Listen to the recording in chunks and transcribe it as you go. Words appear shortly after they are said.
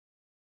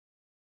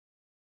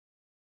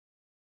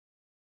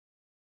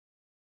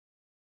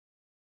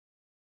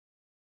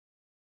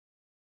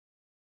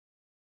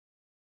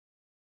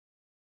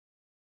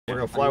We're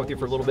going to fly with you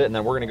for a little bit, and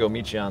then we're going to go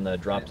meet you on the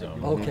drop zone.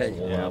 Okay.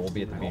 We'll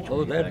be at the beach.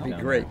 Oh, that'd be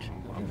great.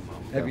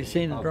 Have you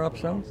seen the drop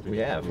zone? We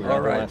have. We were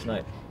there last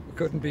night.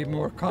 Couldn't be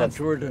more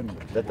contoured and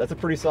that's a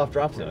pretty soft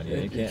drop zone. You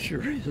it can't,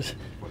 sure is. You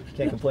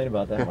can't complain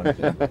about that one.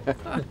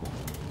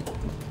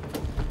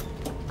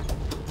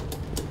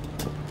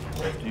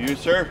 To you,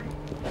 sir.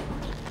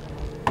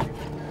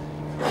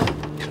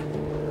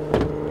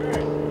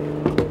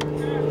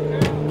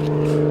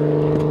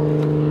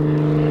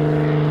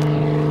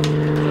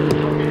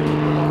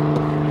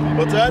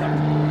 What's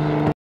that?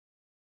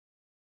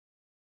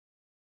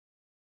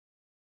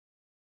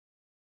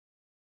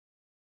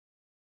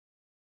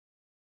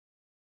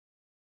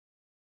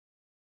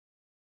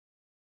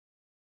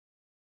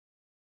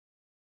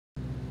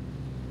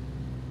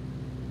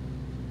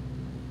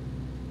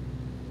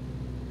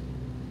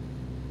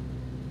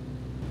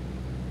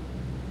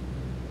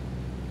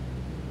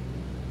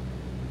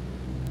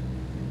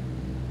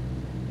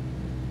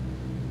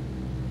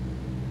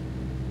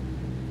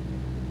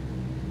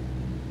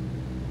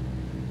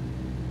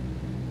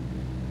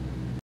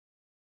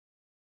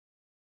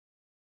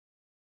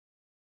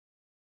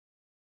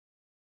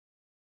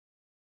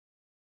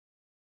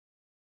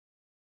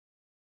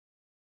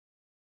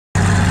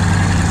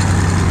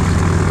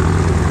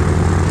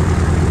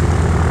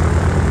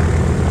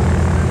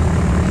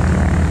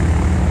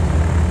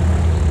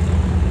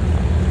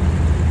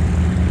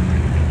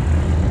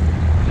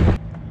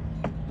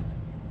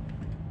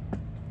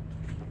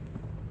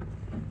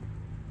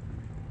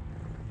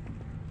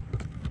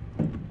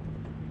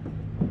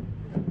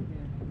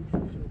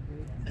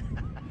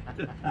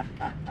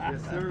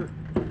 Yes, sir.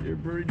 You're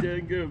pretty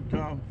dang good,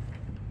 Tom.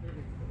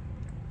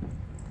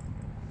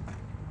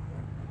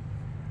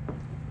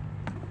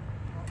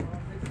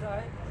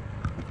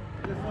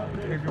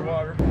 Here's your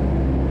water.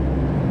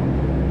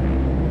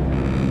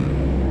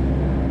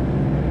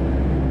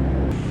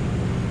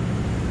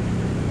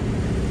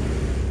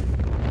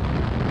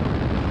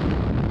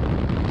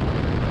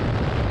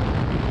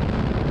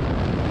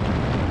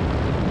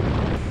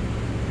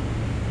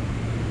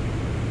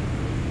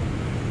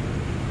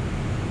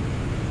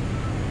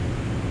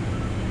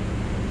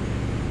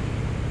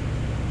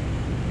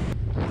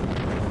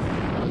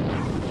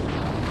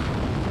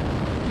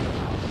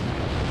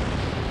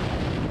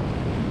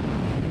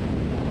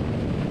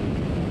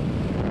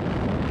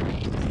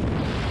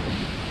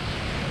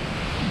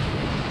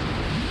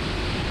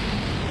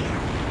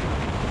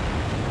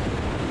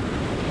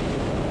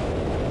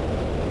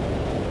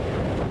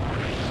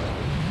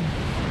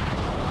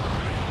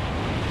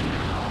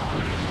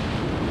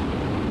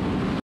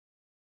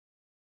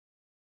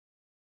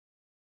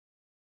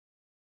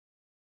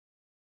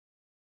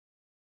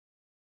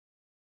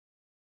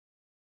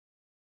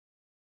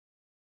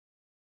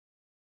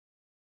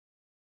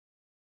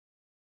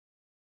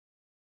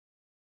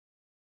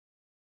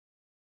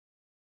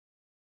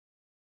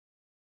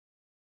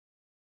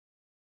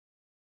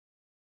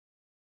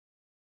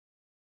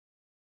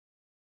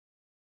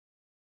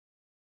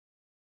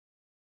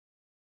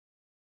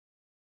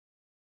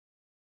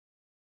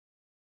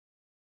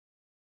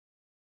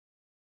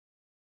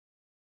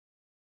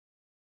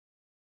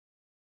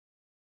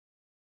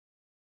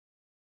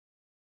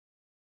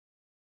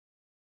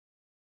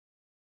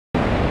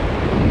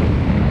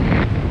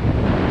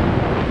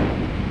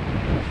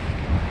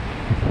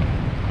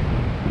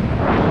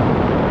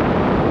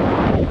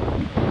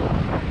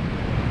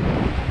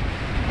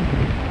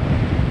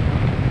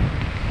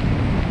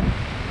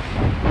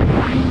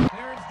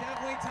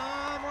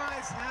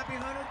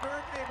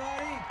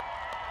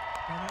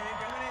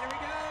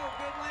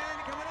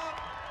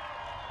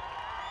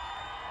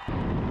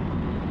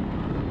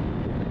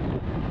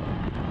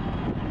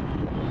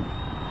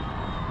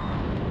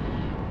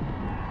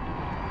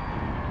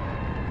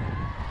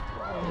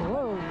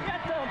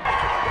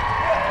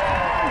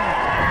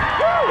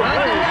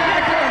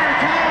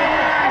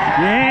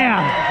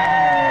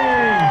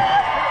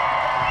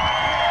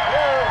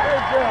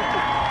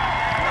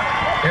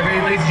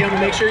 Everybody, ladies and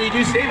gentlemen, make sure you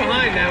do stay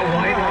behind that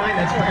white line.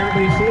 That's for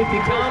everybody's safety.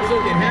 Tom's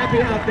looking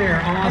happy out there.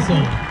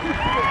 Awesome.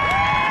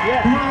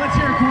 Yeah. Come on, let's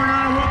hear it,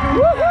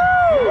 Coronado. Welcome.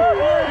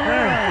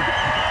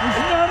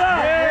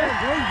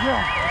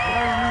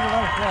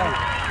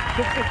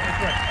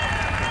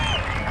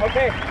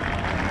 Okay.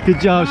 Good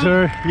job,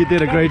 sir. You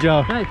did a great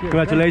job. Thank you.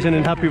 Congratulations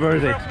and happy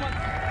birthday.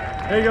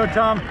 There you go,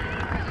 Tom.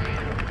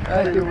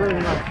 Thank you very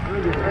much.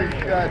 Great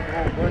shot,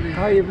 buddy.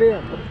 How you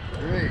been?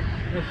 Great.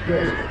 That's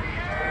good.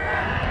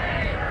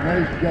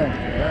 Nice gun.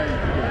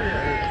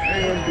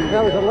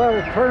 That was a lot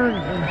of turns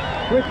and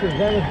switches.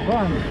 That was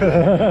fun.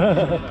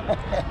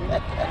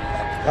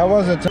 That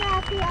wasn't.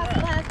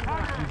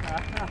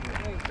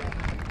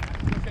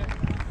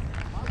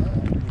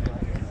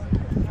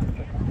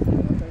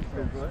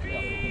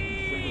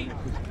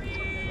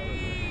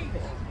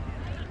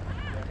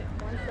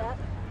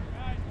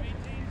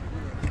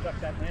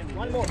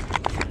 One more.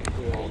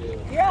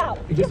 Yeah.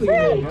 Just so you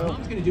know,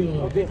 Tom's going to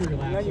do a victory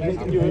lap. Then you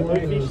can do a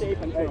V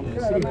shape and turn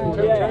around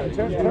here.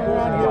 Turn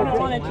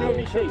around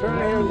here. Turn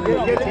around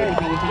here.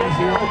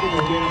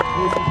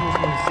 Who's the first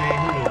one to say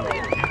hello?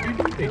 Happy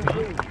birthday, Tom.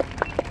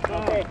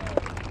 Okay.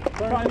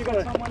 Tom, you got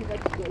someone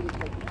that's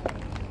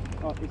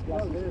oh, his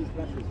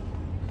glasses.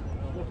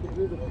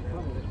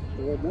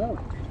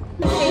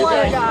 What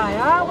a guy,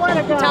 huh? What a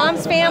guy.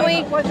 Tom's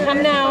family,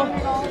 come now.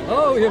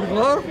 Oh, you have a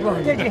lot of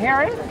fun. Did you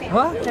hear it?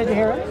 Huh? Did you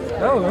hear it?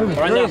 Oh, it was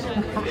great.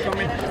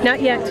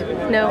 Not yet.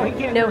 No,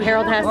 no.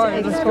 Harold has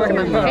to escort him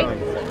up. Okay.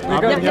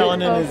 I've been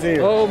yelling in his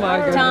ear. Oh my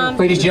goodness. Tom.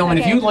 Ladies and gentlemen,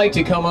 if you'd like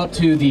to come up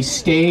to the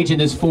stage in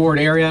this forward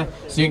area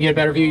so you can get a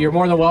better view, you're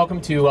more than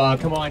welcome to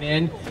come on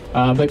in.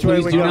 But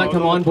please do not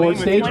come on board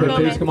stage, but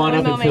please come on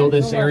up and fill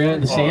this area in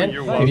the sand.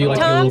 If you'd like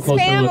to get a little Tom's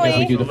closer look as we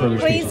family, do the further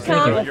please stages.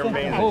 come.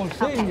 The whole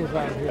city is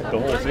out here. The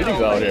whole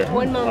city's out here.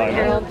 One moment,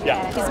 Harold.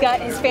 Yeah. He's got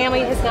his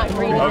family has not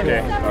greeted him.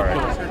 Okay, all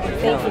right.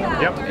 Thank you.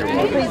 Yep, you're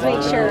welcome. Please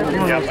make sure.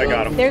 Yep, I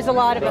got him. There's a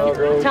lot of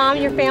them. Tom,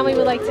 your family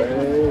would like to.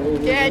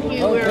 Dad,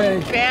 you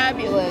were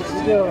fabulous.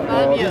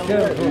 Love you. You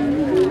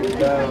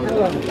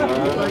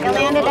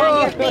landed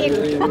on your feet.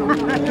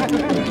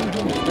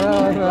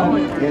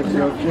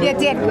 You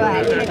did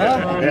good.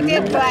 You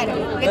did good.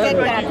 You did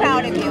good. I'm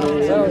proud of you.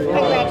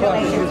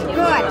 Congratulations.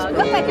 Good.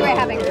 Looked like you were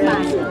having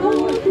fun.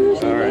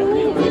 All right.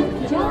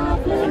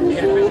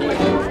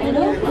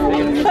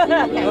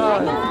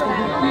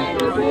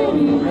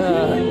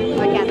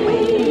 I can't wait.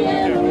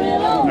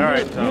 All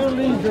right, Tom.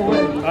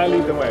 I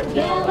lead the way.